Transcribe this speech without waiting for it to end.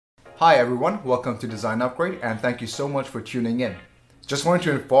Hi everyone, welcome to Design Upgrade and thank you so much for tuning in. Just wanted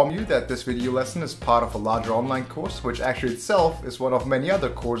to inform you that this video lesson is part of a larger online course, which actually itself is one of many other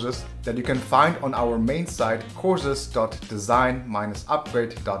courses that you can find on our main site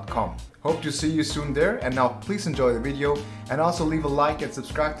courses.design-upgrade.com. Hope to see you soon there, and now please enjoy the video and also leave a like and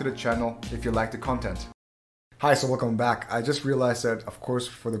subscribe to the channel if you like the content. Hi, so welcome back. I just realized that, of course,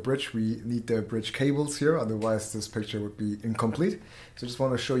 for the bridge, we need the bridge cables here, otherwise this picture would be incomplete. So I just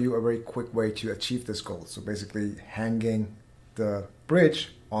want to show you a very quick way to achieve this goal. So basically hanging the bridge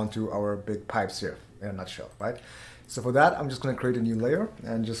onto our big pipes here, in a nutshell, right? So for that, I'm just going to create a new layer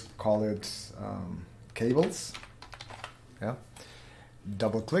and just call it cables. Yeah.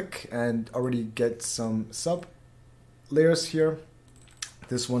 Double click and already get some sub layers here.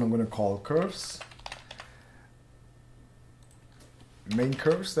 This one I'm going to call curves. Main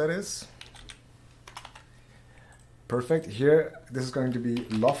curves, that is. Perfect. Here, this is going to be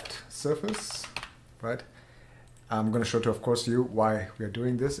loft surface, right? I'm going to show to, of course, you why we are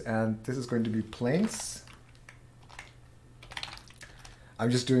doing this, and this is going to be planes. I'm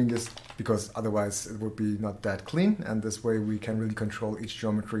just doing this because otherwise it would be not that clean, and this way we can really control each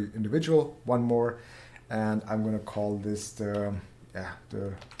geometry individual. One more, and I'm going to call this the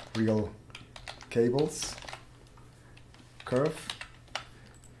real cables curve.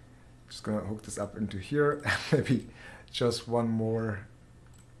 Just gonna hook this up into here, and maybe just one more,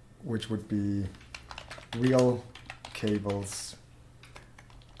 which would be real cables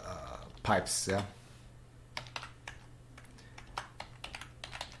pipes, yeah.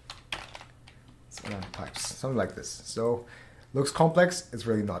 Pipes, something like this. So looks complex, it's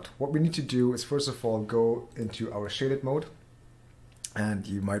really not. What we need to do is first of all go into our shaded mode, and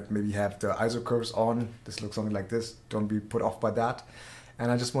you might maybe have the ISO curves on. This looks something like this. Don't be put off by that. And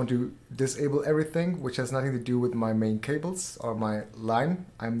I just want to disable everything which has nothing to do with my main cables or my line.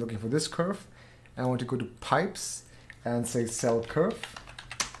 I'm looking for this curve, and I want to go to pipes and say SelCrv.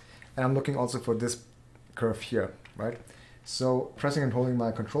 And I'm looking also for this curve here, right? So pressing and holding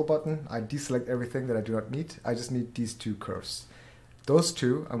my control button, I deselect everything that I do not need. I just need these two curves. Those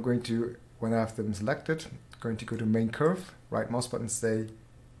two, I'm going to, when I have them selected, going to go to main curve, right mouse button, say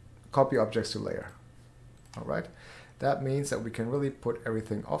copy objects to layer. All right. That means that we can really put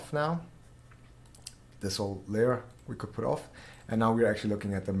everything off now. This whole layer we could put off. And now we're actually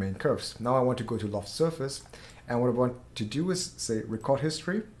looking at the main curves. Now I want to go to loft surface. And what I want to do is say record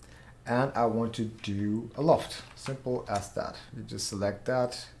history. And I want to do a loft. Simple as that. You just select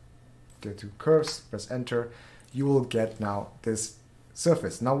that, go to curves, press enter. You will get now this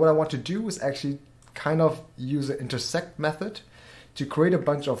surface. Now what I want to do is actually kind of use an intersect method to create a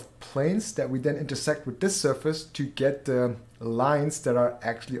bunch of planes that we then intersect with this surface to get the lines that are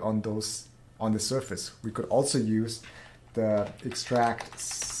actually on the surface. We could also use the extract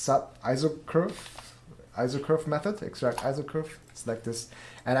ISOCurve method, extract ISOCurve, select this,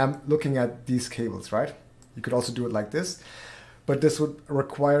 and I'm looking at these cables, right? You could also do it like this, but this would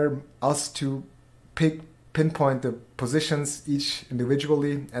require us to pinpoint the positions each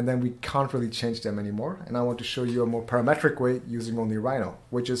individually, and then we can't really change them anymore. And I want to show you a more parametric way using only Rhino,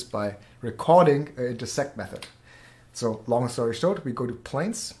 which is by recording an intersect method. So long story short, we go to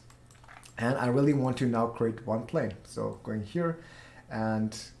planes, and I really want to now create one plane. So going here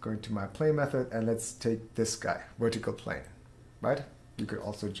and going to my plane method, and let's take this guy, vertical plane, right? You could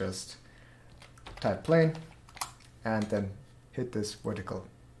also just type plane and then hit this vertical.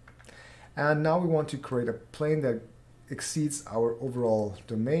 And now we want to create a plane that exceeds our overall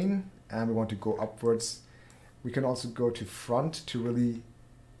domain, and we want to go upwards. We can also go to front to really,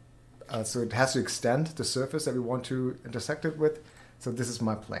 so it has to extend the surface that we want to intersect it with. So this is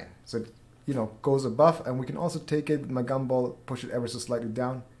my plane. So it, goes above, and we can also take it with my gumball, push it ever so slightly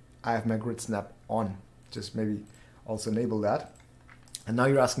down. I have my grid snap on. Just maybe also enable that. And now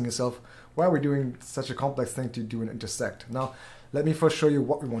you're asking yourself, why are we doing such a complex thing to do an intersect? Now, let me first show you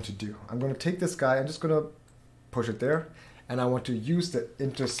what we want to do. I'm going to take this guy, I'm just going to push it there, and I want to use the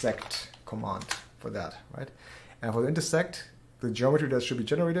intersect command for that, right? And for the intersect, the geometry that should be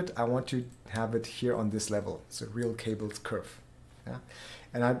generated, I want to have it here on this level. So real cables curve. Yeah?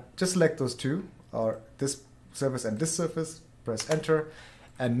 And I just select those two, or this surface and this surface, press enter.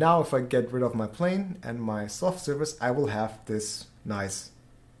 And now if I get rid of my plane and my soft surface, I will have this nice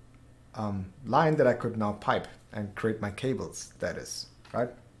line that I could now pipe and create my cables, that is, right?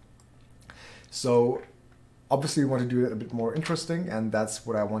 So obviously we want to do it a bit more interesting, and that's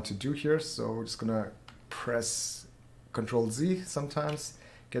what I want to do here. So we're just gonna press Control Z sometimes,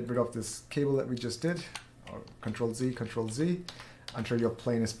 get rid of this cable that we just did, or Control Z, until your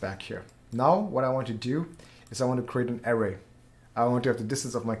plane is back here. Now what I want to do is I want to create an array. I want to have the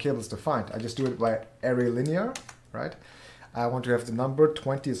distance of my cables defined. I just do it by ArrayLinear, right? I want to have the number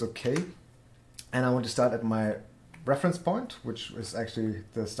 20 is okay. And I want to start at my reference point, which is actually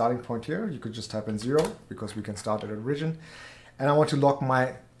the starting point here. You could just type in 0 because we can start at origin. And I want to lock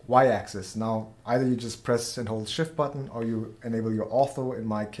my y-axis. Now, either you just press and hold shift button or you enable your ortho. In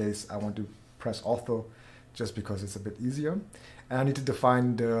my case, I want to press ortho just because it's a bit easier. And I need to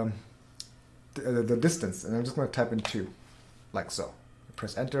define the distance. And I'm just going to type in 2, like so.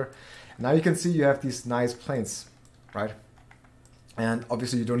 Press enter. And now you can see you have these nice planes, right? And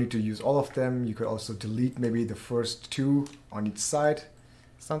obviously you don't need to use all of them. You could also delete maybe the first 2 on each side.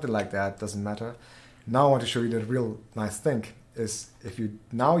 Something like that, doesn't matter. Now I want to show you the real nice thing is if you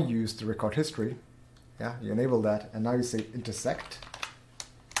now use the record history, yeah, you enable that, and now you say intersect.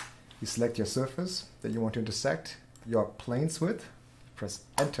 You select your surface that you want to intersect, your planes with, press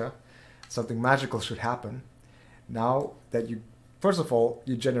enter. Something magical should happen. Now that you, first of all,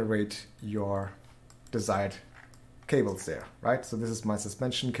 you generate your desired cables there, right? So this is my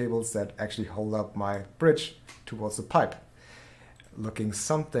suspension cables that actually hold up my bridge towards the pipe. Looking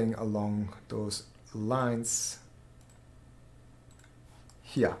something along those lines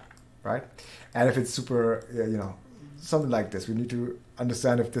here, right? And if it's super, you know, something like this, we need to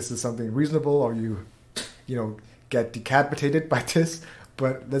understand if this is something reasonable or you know, get decapitated by this,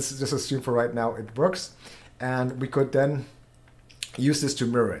 but let's just assume for right now it works. And we could then use this to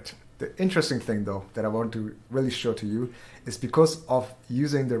mirror it. The interesting thing though that I want to really show to you is because of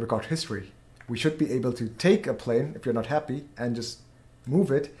using the record history, we should be able to take a plane if you're not happy and just move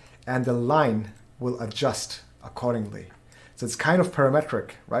it and the line will adjust accordingly. So it's kind of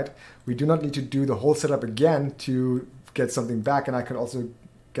parametric, right? We do not need to do the whole setup again to get something back, and I can also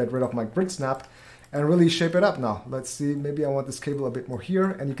get rid of my grid snap and really shape it up now. Let's see, maybe I want this cable a bit more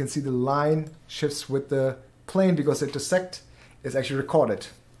here, and you can see the line shifts with the plane because the intersect is actually recorded.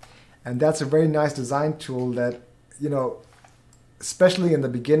 And that's a very nice design tool that, you know, especially in the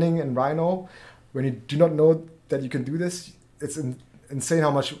beginning in Rhino, when you do not know that you can do this, it's insane how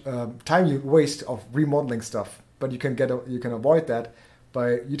much time you waste of remodeling stuff. But you can avoid that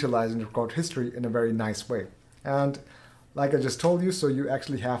by utilizing the record history in a very nice way. And like I just told you, so you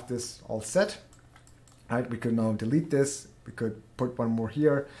actually have this all set. Right? We could now delete this. We could put one more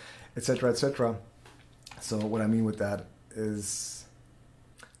here, etc., etc. So what I mean with that is,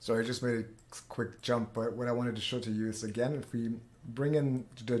 so I just made a quick jump, but what I wanted to show to you is, again, if we bring in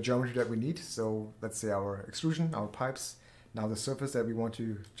the geometry that we need, so let's say our extrusion, our pipes, now the surface that we want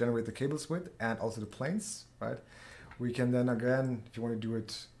to generate the cables with, and also the planes, right? We can then again, if you want to do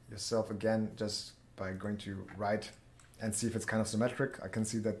it yourself again, just by going to right and see if it's kind of symmetric. I can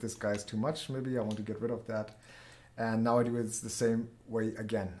see that this guy is too much, maybe I want to get rid of that. And now I do it the same way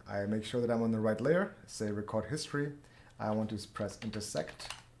again. I make sure that I'm on the right layer, say record history. I want to press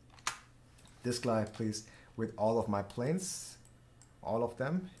intersect. This guy, please, with all of my planes, all of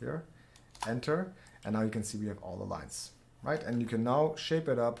them here, enter, and now you can see we have all the lines, right? And you can now shape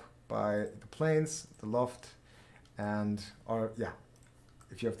it up by the planes, the loft, and, or yeah,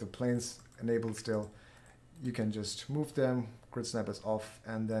 if you have the planes enabled still, you can just move them, grid snap is off,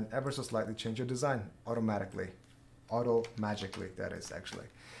 and then ever so slightly change your design automatically. Auto-magically, that is actually.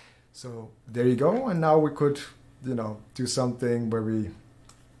 So there you go, and now we could, you know, do something where we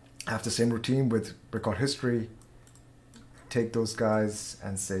have the same routine with record history, take those guys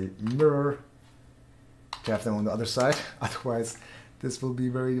and say mirror to have them on the other side. Otherwise, this will be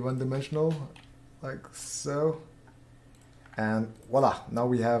very one-dimensional, like so. And voila, now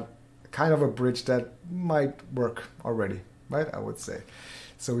we have kind of a bridge that might work already, right? I would say.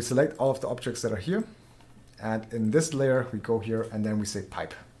 So we select all of the objects that are here. And in this layer, we go here and then we say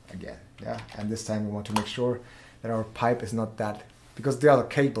pipe again. Yeah. And this time we want to make sure that our pipe is not that, because they are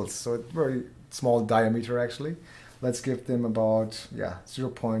cables, so it's very small diameter actually. Let's give them about, yeah,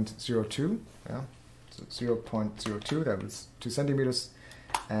 0.02. Yeah. So 0.02, that was 2 centimeters.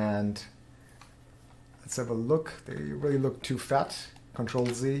 And let's have a look. They really look too fat. Control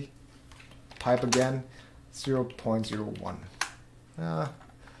Z. Pipe again, 0.01.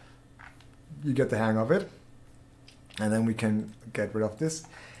 You get the hang of it. And then we can get rid of this.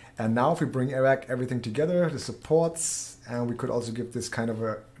 And now if we bring back everything together, the supports, and we could also give this kind of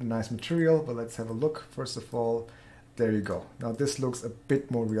a nice material, but let's have a look. First of all, there you go. Now this looks a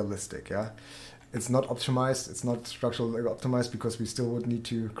bit more realistic, yeah? It's not optimized, it's not structurally optimized because we still would need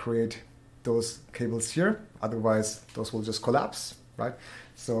to create those cables here. Otherwise, those will just collapse, right?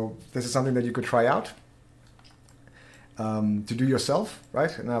 So this is something that you could try out to do yourself,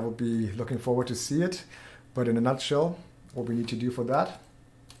 right? And I will be looking forward to see it. But in a nutshell, what we need to do for that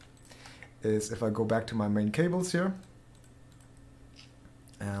is if I go back to my main cables here,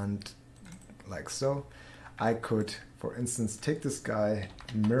 And like so. I could, for instance, take this guy,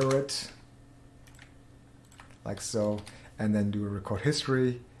 mirror it, like so, and then do a record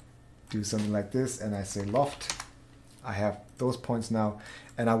history, do something like this, and I say loft. I have those points now,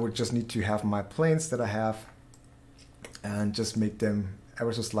 and I would just need to have my planes that I have and just make them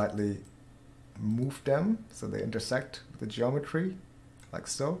ever so slightly, move them so they intersect with the geometry, like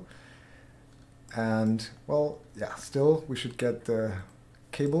so. And well, yeah, still we should get the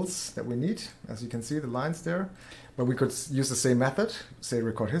cables that we need, as you can see the lines there, but we could use the same method, say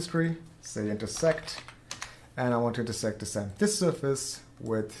record history, say intersect, and I want to intersect this surface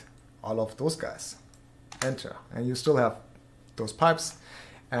with all of those guys. Enter, and you still have those pipes,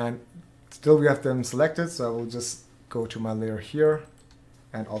 and still we have them selected, so I will just go to my layer here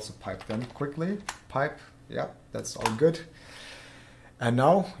and also pipe them quickly. Pipe, yeah, that's all good. And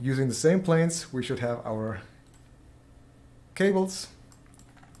now, using the same planes, we should have our cables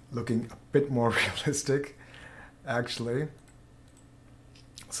looking a bit more realistic, actually.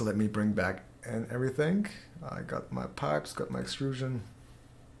 So let me bring back in everything. I got my pipes, got my extrusion.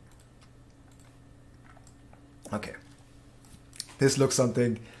 Okay. This looks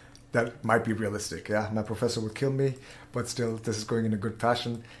something that might be realistic. Yeah, my professor would kill me, but still, this is going in a good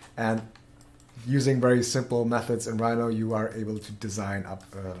fashion. And using very simple methods in Rhino, you are able to design up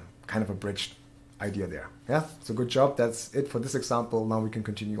kind of a bridged idea there. Yeah, so good job. That's it for this example. Now we can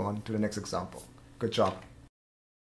continue on to the next example. Good job.